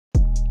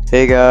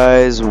Hey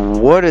guys,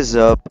 what is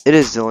up? It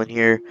is Dylan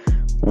here.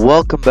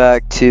 Welcome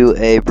back to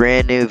a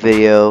brand new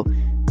video.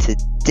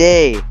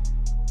 Today,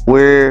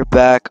 we're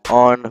back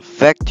on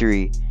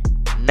Vectary.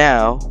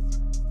 Now,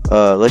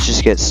 let's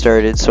just get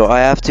started. So I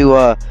have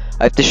to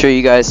show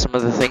you guys some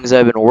of the things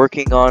I've been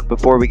working on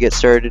before we get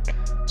started.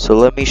 So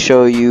let me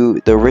show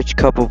you the rich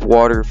cup of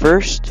water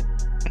first.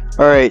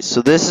 Alright,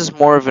 so this is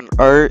more of an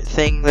art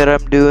thing that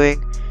I'm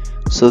doing.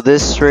 So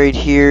this right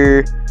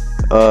here,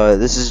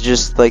 this is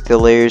just like the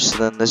layers.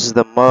 So then this is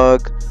the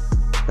mug,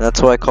 and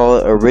that's why I call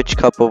it a rich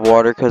cup of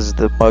water, because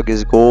the mug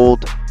is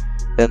gold.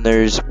 Then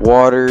there's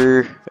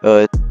water,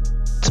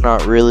 it's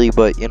not really,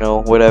 but you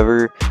know,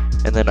 whatever.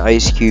 And then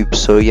ice cubes,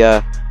 so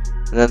yeah.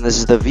 And then this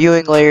is the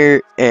viewing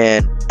layer,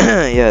 and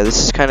yeah, this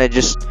is kind of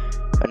just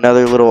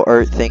another little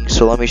art thing.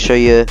 So let me show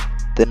you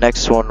the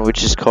next one,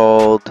 which is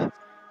called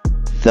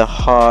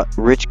the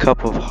rich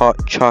cup of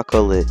hot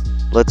chocolate.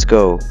 Let's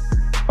go.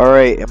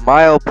 Alright, in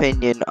my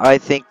opinion, I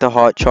think the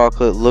hot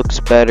chocolate looks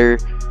better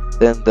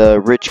than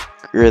the rich,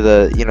 or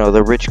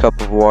the rich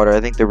cup of water.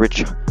 I think the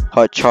rich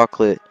hot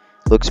chocolate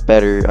looks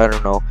better. I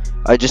don't know.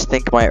 I just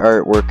think my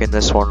artwork in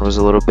this one was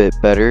a little bit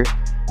better.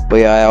 But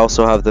yeah, I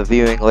also have the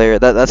viewing layer.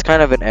 That's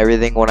kind of in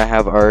everything when I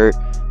have art.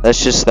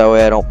 That's just that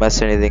way I don't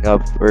mess anything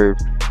up, or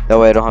that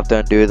way I don't have to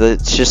undo it.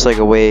 It's just like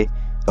a way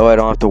that way I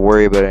don't have to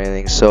worry about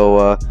anything.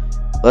 So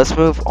let's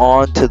move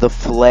on to the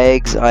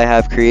flags I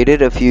have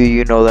created. A few of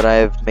you know that I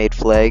have made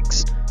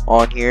flags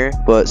on here,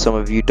 but some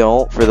of you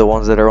don't, for the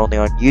ones that are only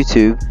on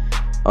YouTube.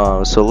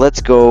 So let's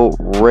go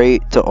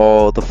right to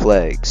all the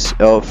flags.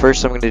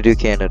 First I'm going to do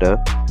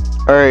Canada.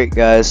 Alright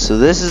guys, so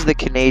this is the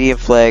Canadian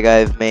flag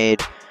I've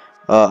made.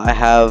 I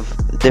have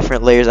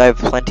different layers. I have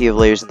plenty of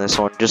layers in this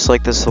one, just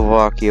like the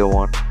Slovakia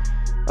one.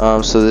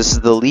 So this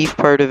is the leaf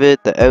part of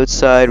it, the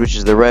outside, which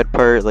is the red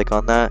part, like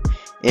on that.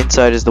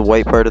 Inside is the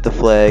white part of the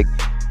flag.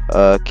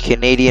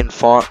 Canadian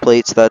font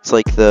plates, that's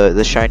like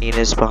the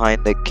shininess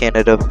behind the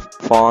Canada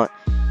font.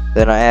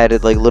 Then I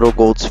added like little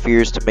gold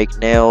spheres to make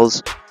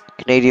nails.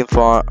 Canadian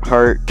font,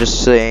 heart,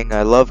 just saying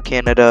I love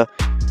Canada,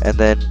 and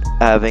then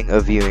having a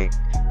viewing.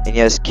 And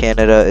yes,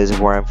 Canada is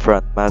where I'm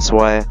from. That's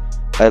why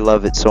I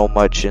love it so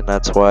much, and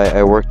that's why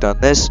I worked on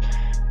this.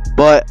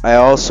 But I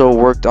also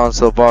worked on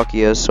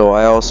Slovakia, so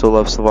I also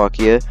love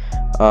Slovakia.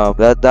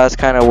 That's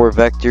kind of where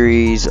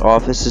Vectary's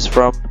office is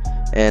from.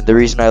 And the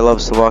reason I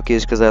love Slovakia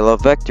is because I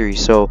love Vectary.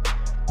 So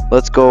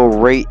let's go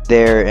right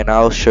there and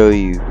I'll show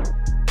you.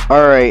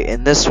 Alright,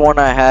 in this one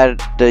I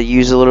had to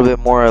use a little bit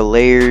more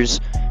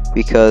layers,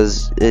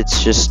 because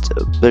it's just,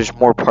 there's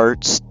more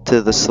parts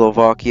to the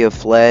Slovakia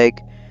flag.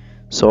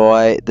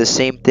 So the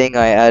same thing,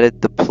 I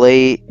added the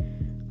plate,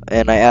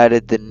 and I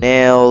added the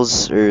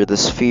nails, or the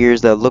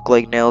spheres that look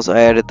like nails. I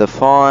added the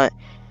font,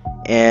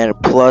 and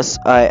plus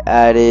I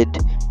added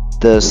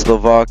the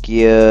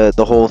Slovakia,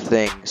 the whole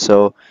thing.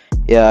 So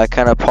yeah, I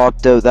kind of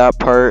popped out that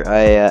part.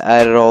 I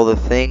added all the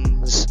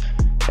things,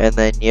 and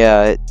then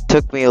yeah, it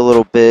took me a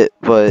little bit,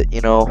 but you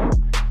know,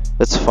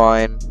 that's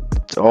fine.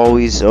 It's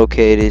always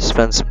okay to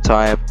spend some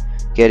time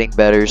getting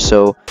better.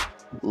 So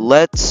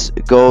let's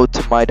go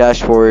to my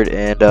dashboard,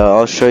 and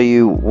I'll show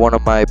you one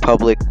of my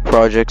public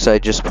projects I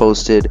just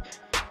posted,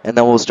 and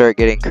then we'll start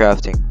getting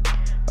crafting.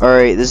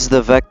 Alright, this is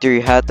the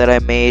Vectary hat that I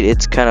made.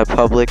 It's kind of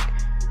public,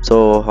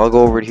 so I'll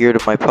go over here to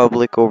my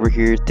public over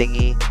here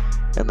thingy.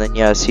 And then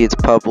yeah, see, it's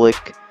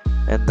public.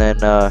 And then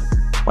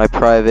my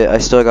private, I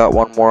still got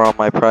one more on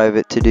my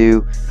private to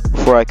do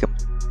before I can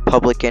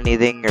public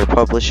anything or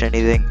publish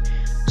anything.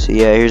 So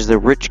yeah, here's the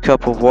rich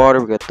cup of water.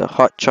 We got the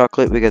hot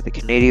chocolate, we got the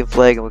Canadian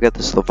flag, and we got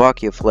the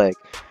Slovakia flag.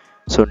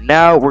 So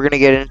now we're gonna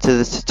get into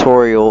the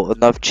tutorial.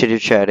 Enough chitter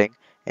chatting,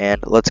 and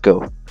let's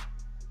go.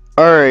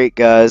 Alright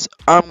guys,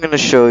 I'm gonna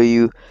show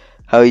you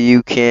how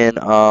you can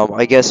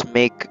I guess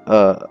make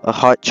a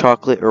hot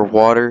chocolate or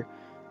water.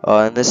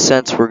 In this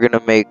sense, we're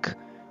gonna make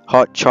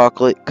hot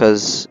chocolate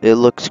because it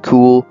looks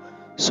cool.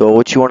 So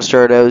what you want to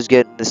start out is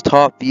getting this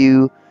top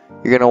view.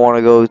 You're gonna want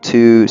to go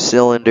to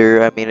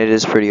cylinder. I mean, it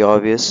is pretty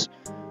obvious.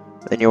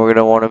 Then you're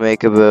gonna want to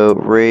make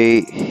about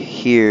right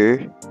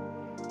here.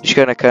 Just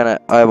gonna kind of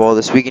eyeball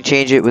this. We can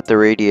change it with the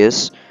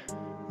radius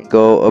and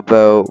go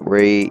about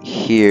right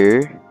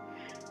here.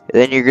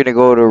 Then you're gonna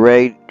go to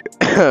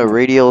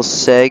radial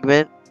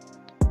segment.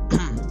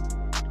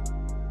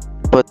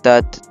 Put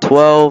that to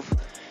 12.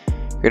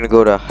 You're gonna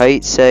go to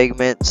height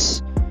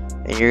segments,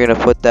 and you're gonna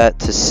put that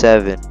to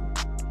 7.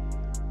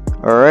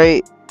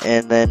 Alright,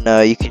 and then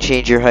you can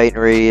change your height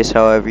and radius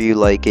however you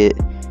like it.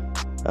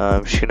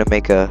 I'm just gonna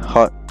make a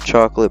hot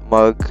chocolate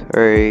mug.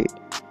 Alright,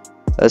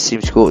 that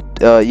seems cool.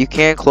 You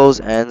can close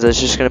ends. That's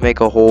just gonna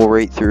make a hole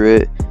right through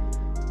it.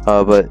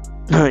 But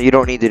you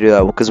don't need to do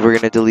that because we're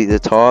gonna delete the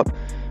top.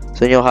 So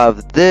then you'll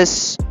have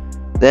this.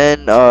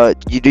 Then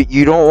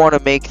you don't want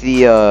to make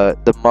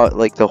the mug,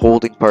 like the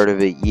holding part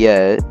of it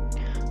yet.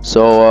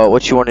 So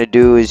what you want to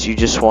do is you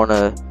just want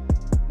to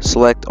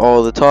select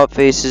all the top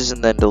faces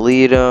and then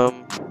delete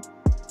them.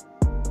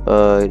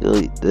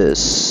 Delete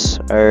this.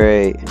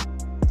 Alright.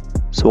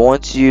 So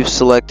once you've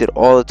selected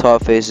all the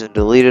top faces and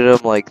deleted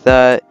them like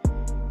that,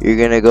 you're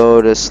gonna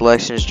go to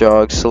selections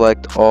jog,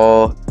 select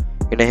all.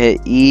 You're gonna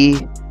hit E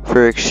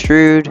for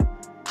extrude,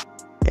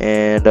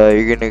 and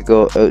you're gonna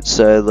go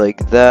outside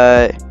like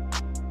that.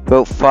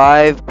 About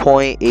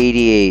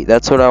 5.88.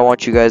 That's what I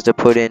want you guys to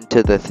put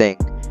into the thing,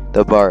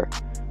 the bar.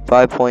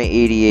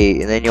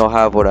 5.88, and then you'll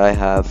have what I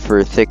have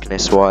for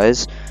thickness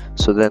wise.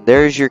 So then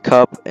there's your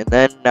cup, and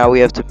then now we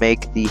have to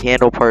make the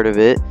handle part of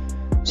it.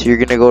 So you're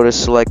gonna go to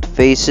select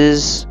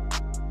faces,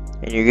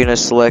 and you're gonna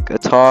select a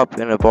top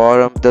and a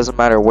bottom. Doesn't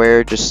matter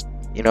where, just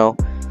you're gonna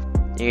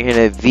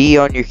hit V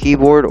on your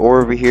keyboard,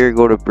 or over here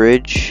go to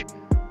bridge.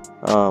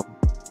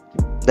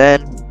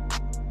 Then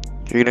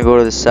you're gonna go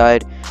to the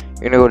side.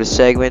 You're gonna go to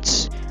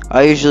segments.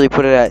 I usually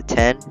put it at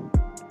 10.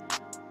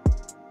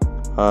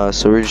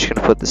 So we're just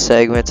gonna put the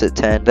segments at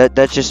 10.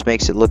 That just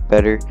makes it look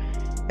better.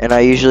 And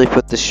I usually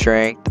put the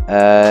strength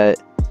at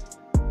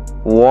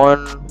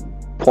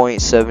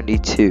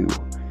 1.72.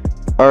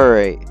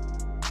 Alright.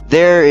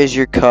 There is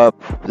your cup.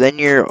 Then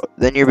you're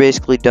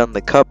basically done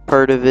the cup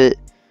part of it.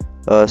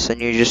 So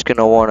then you're just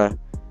gonna wanna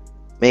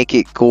make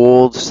it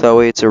gold, so that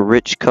way it's a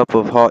rich cup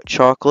of hot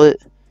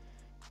chocolate,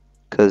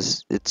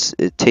 because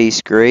it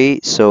tastes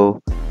great.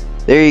 So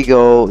there you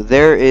go.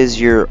 There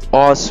is your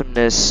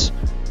awesomeness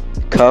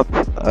cup.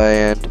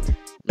 And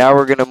now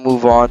we're gonna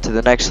move on to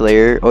the next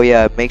layer. Oh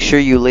yeah, make sure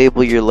you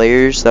label your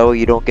layers, that way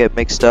you don't get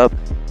mixed up.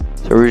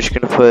 So we're just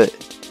gonna put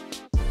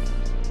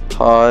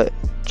hot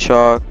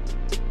choco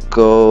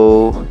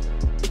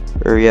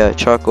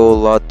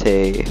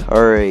latte.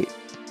 Alright,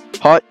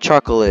 hot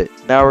chocolate.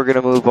 Now we're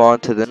gonna move on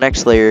to the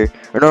next layer.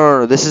 Or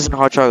no, this isn't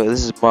hot chocolate,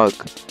 this is mug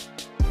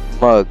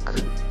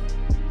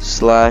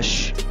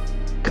slash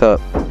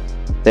cup.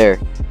 There.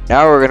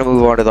 Now we're gonna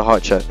move on to the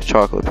hot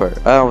chocolate part.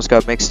 I almost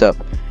got mixed up.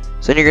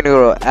 So then you're gonna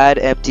go to add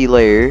empty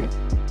layer.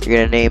 You're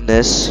gonna name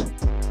this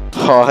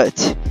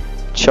hot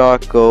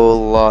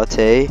choco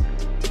latte.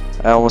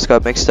 I almost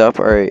got mixed up.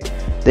 Alright.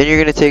 Then you're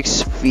gonna take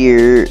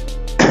sphere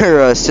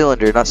or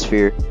cylinder, not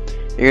sphere.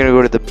 You're gonna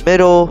go to the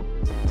middle,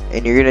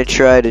 and you're gonna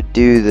try to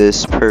do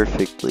this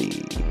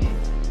perfectly.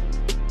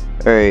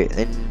 Alright,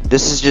 and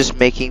this is just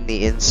making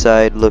the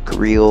inside look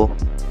real.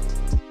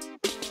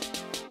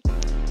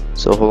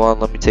 So hold on,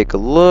 let me take a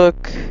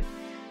look.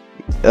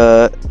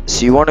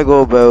 So you want to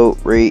go about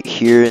right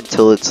here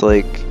until it's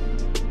like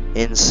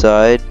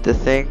inside the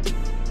thing.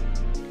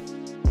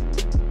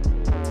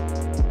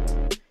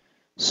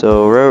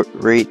 So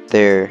right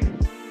there.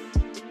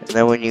 And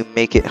then when you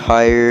make it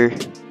higher,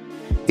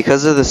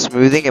 because of the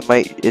smoothing,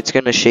 it's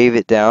gonna shave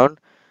it down.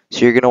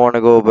 So you're gonna want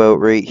to go about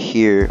right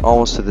here,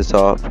 almost to the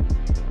top.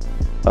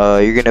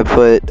 You're gonna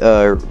put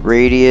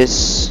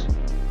radius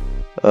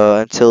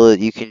until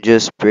you can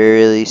just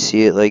barely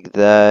see it like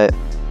that,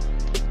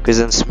 because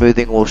then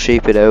smoothing will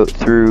shape it out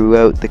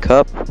throughout the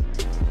cup.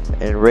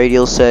 And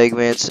radial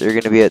segments are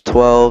gonna be at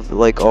 12,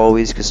 like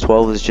always, because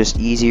 12 is just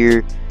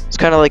easier. It's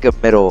kind of like a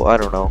middle, I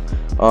don't know.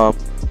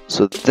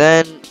 So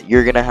then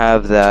you're gonna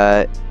have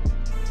that,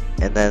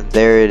 and then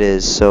there it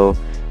is. So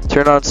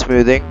turn on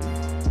smoothing.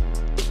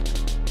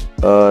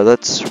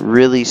 That's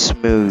really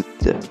smooth.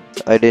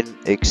 I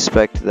didn't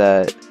expect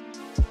that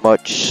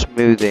much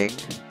smoothing.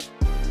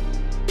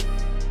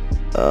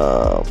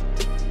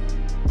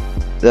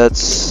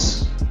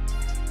 That's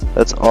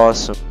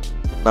awesome.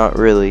 Not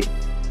really.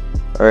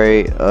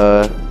 Alright,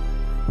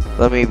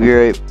 let me be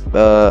right.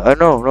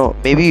 No,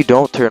 maybe you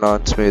don't turn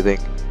on smoothing.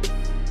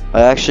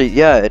 Actually,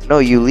 yeah, no,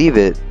 you leave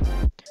it.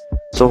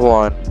 So hold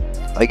on.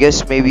 I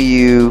guess maybe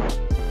you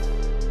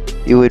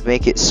would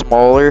make it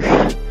smaller.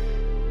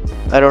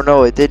 I don't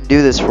know. It didn't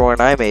do this for when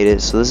I made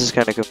it, so this is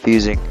kind of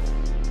confusing.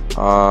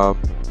 I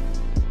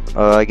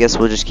guess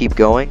we'll just keep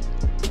going.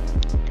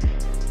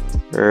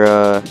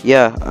 Or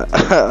yeah,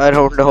 I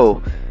don't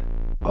know.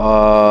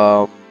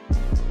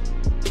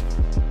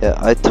 Yeah,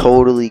 I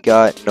totally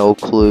got no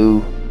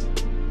clue.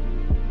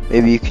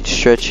 Maybe you can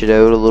stretch it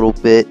out a little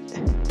bit.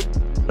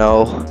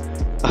 No.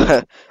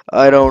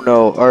 I don't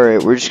know.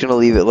 Alright, we're just gonna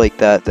leave it like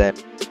that then.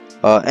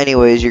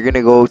 Anyways, you're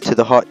gonna go to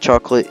the hot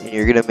chocolate and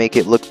you're gonna make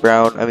it look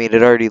brown. I mean,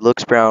 it already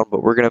looks brown,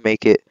 but we're gonna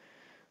make it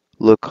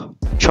look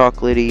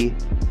chocolatey.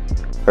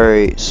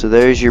 Alright, so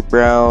there's your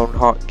brown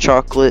hot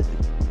chocolate.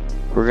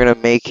 We're gonna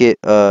make it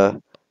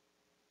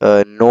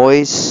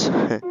noise.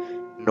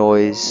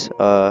 Noise.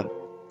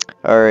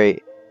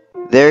 Alright,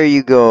 there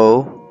you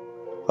go.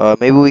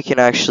 Maybe we can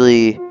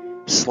actually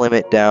slim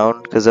it down,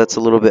 because that's a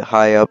little bit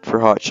high up for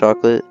hot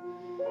chocolate.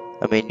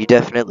 I mean, you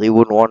definitely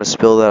wouldn't want to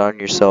spill that on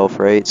yourself,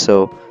 right?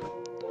 So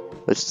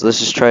let's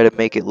just try to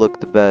make it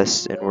look the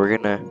best, and we're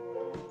gonna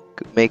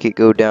make it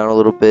go down a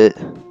little bit.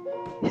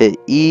 Hit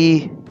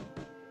E,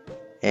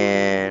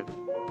 and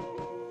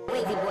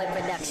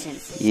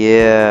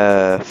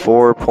yeah,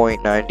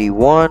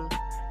 4.91.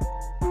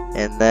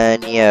 And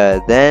then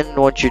then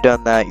once you're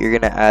done that, you're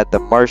gonna add the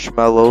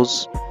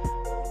marshmallows.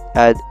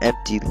 Add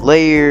empty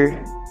layer.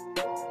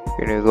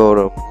 You're gonna go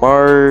to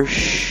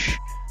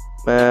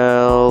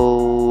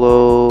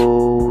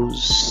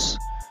Marshmallows.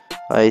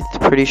 I'm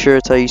pretty sure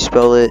it's how you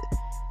spell it.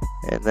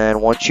 And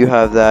then once you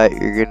have that,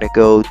 you're gonna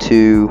go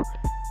to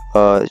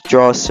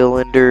draw a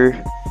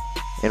cylinder,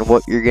 and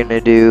what you're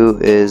gonna do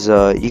is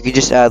you can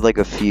just add like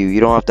a few. You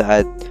don't have to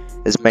add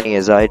as many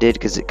as I did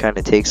because it kind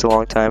of takes a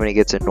long time and it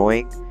gets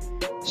annoying.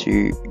 So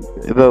you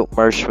about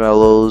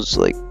marshmallows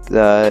like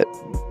that.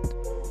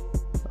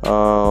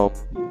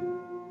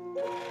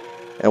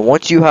 And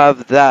once you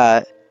have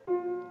that,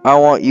 I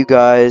want you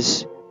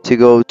guys to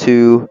go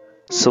to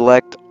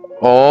select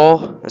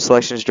all,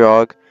 selections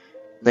jog.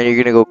 Then you're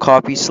gonna go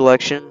copy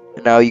selection.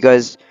 And now you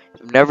guys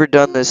have never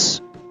done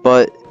this,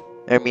 but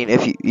I mean,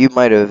 if you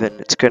might have, and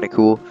it's kind of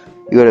cool.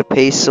 You go to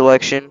paste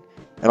selection,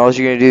 and all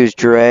you're gonna do is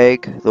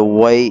drag the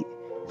white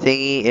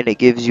thingy, and it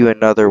gives you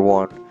another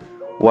one.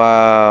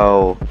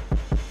 Wow,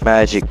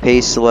 magic!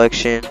 Paste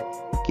selection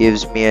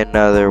gives me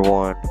another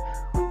one.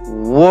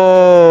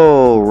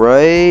 Whoa,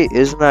 right?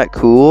 Isn't that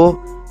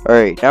cool?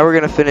 Alright, now we're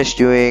gonna finish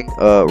doing,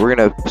 we're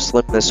gonna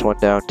slim this one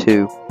down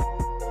too,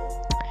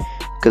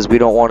 because we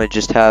don't want to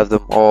just have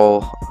them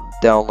all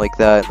down like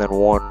that and then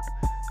one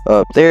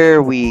up.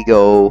 There we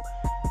go.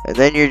 And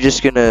then you're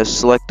just gonna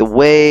select the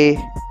way,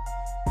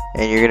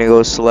 and you're gonna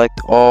go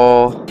select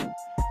all,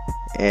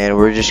 and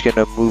we're just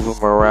gonna move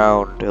them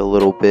around a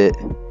little bit,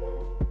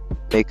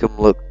 make them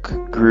look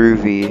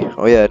groovy.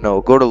 Oh yeah,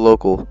 no, go to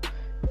local.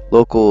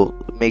 Local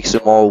makes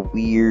them all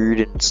weird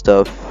and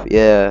stuff.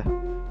 Yeah.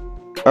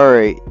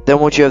 Alright, then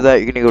once you have that,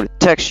 you're gonna go to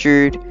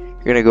textured,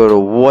 you're gonna go to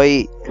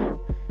white,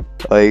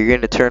 you're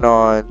gonna turn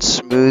on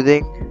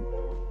smoothing,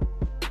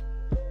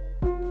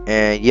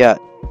 and yeah,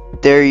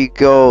 there you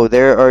go.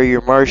 There are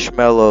your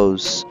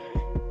marshmallows.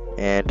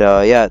 And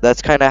yeah,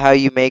 that's kind of how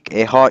you make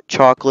a hot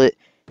chocolate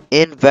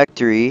in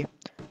Vectary.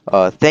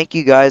 Thank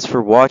you guys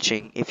for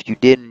watching. If you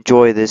did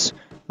enjoy this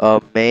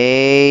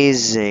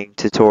amazing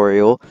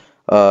tutorial,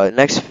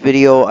 next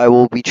video I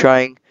will be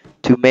trying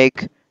to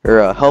make,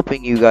 or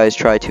helping you guys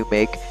try to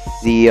make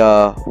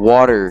the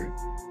water,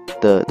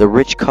 the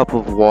rich cup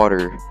of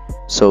water.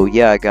 So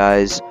yeah,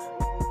 guys,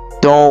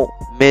 don't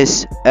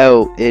miss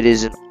out. It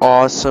is an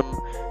awesome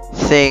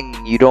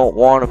thing you don't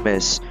want to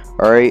miss.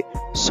 Alright,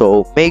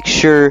 so make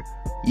sure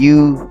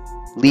you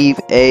leave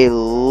a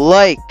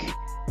like,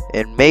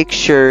 and make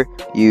sure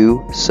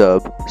you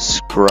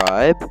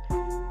subscribe.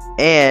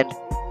 And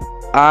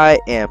I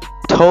am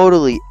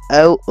totally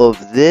out of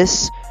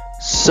this,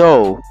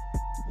 so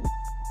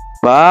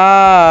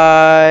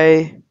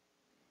bye.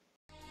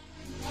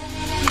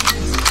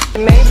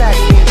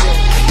 Maybach.